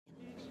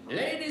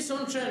Ladies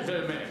und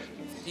Gentlemen,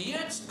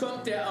 jetzt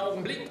kommt der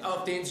Augenblick,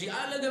 auf den Sie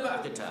alle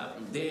gewartet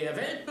haben. Der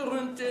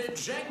weltberühmte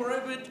Jack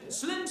Rabbit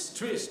Slim's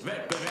Twist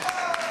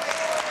Wettbewerb.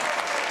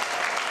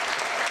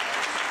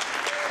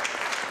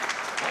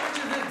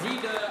 Heute wird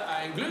wieder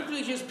ein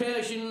glückliches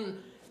Pärchen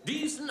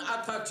diesen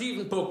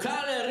attraktiven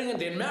Pokal erringen,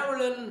 den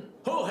Marilyn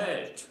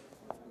hochhält.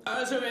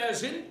 Also wer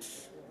sind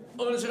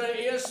unsere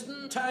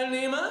ersten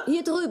Teilnehmer?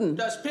 Hier drüben.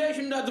 Das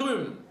Pärchen da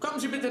drüben.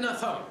 Kommen Sie bitte nach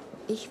vorn.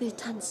 Ich will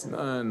tanzen.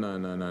 Nein,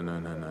 nein, nein, nein,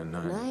 nein, nein, nein,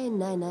 nein. Nein,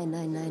 nein, nein,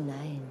 nein, nein,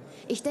 nein.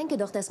 Ich denke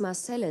doch, dass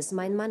Marcellus,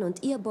 mein Mann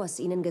und Ihr Boss,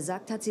 Ihnen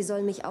gesagt hat, Sie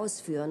sollen mich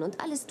ausführen und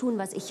alles tun,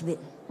 was ich will.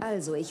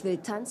 Also, ich will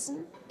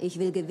tanzen, ich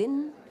will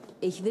gewinnen,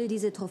 ich will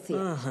diese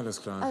Trophäe. Ach,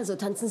 alles klar. Also,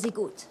 tanzen Sie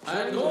gut.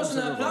 Einen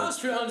großen Applaus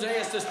für unser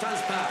erstes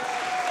Tanzpaar.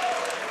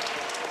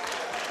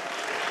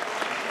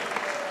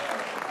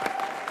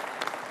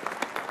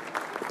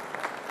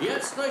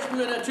 Jetzt möchten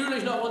wir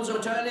natürlich noch unsere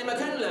Teilnehmer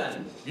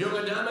kennenlernen.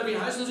 Junge Dame, wie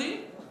heißen Sie?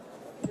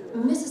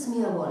 Mrs.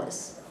 Mia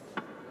Wallace.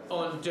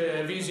 Und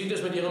wie sieht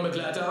es mit Ihrem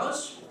Begleiter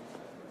aus?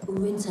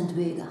 Vincent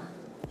Vega.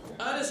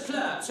 Alles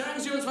klar, zeigen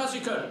Sie uns, was Sie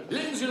können.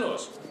 Legen Sie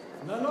los.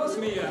 Na los,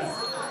 Mia.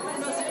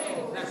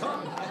 Na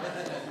komm.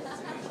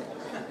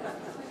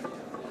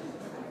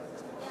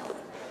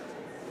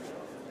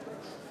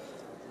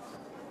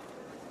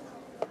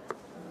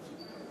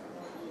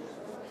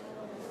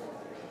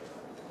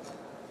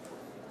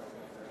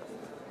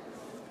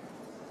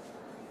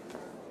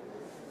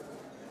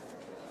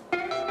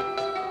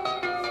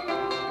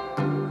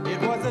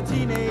 A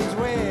teenage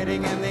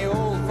wedding and the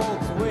old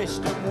folks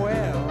wished him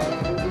well.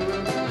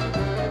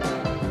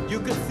 You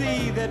could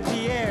see that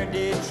Pierre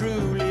did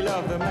truly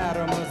love the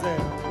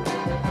mademoiselle.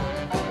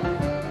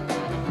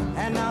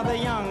 And now the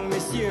young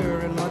monsieur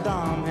and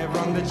madame have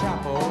rung the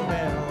chapel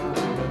bell.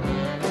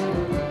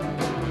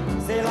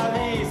 C'est la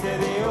vie, say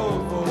the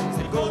old folks,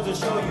 it goes to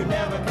show you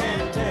never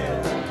can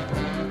tell.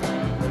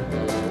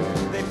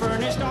 They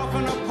furnished off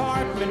an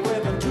apartment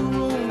with a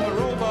two-room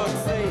robot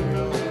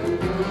sale.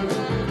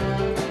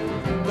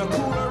 The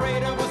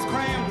coolerator was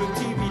crammed with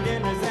TV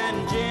dinners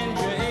and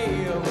ginger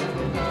ale.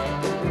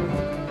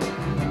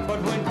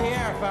 But when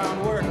Pierre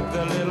found work,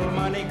 the little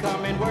money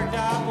coming worked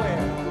out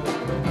well.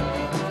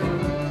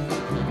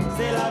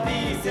 C'est la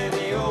vie, say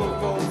the old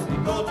folks,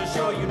 it goes to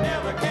show you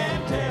never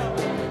can tell.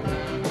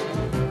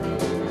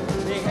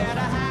 They had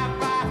a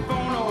hi-fi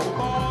phone, oh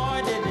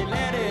boy, did they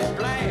let it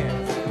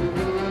blast.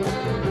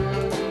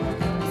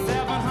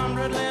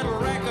 700 little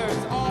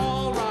records,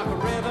 all rock,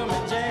 rhythm,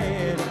 and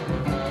jazz.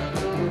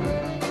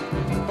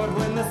 But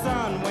when the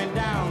sun went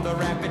down, the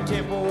rapid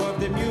tempo of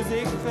the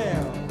music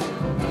fell.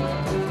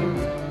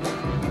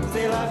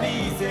 C'est la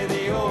vie, say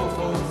the old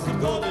folks, it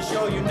goes to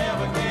show you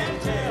never can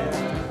tell.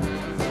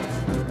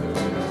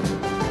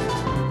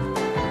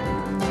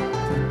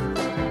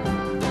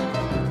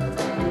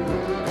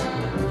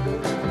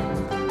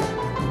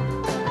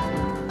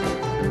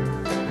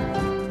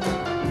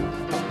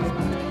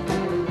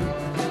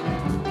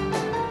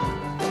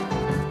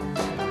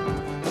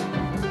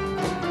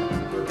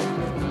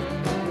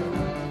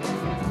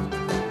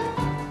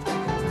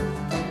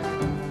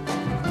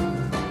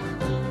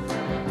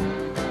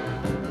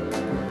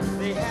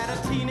 They had a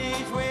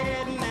teenage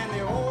wedding and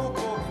the old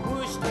folks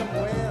wished them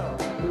well.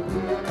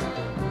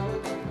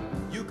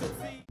 You could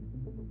see.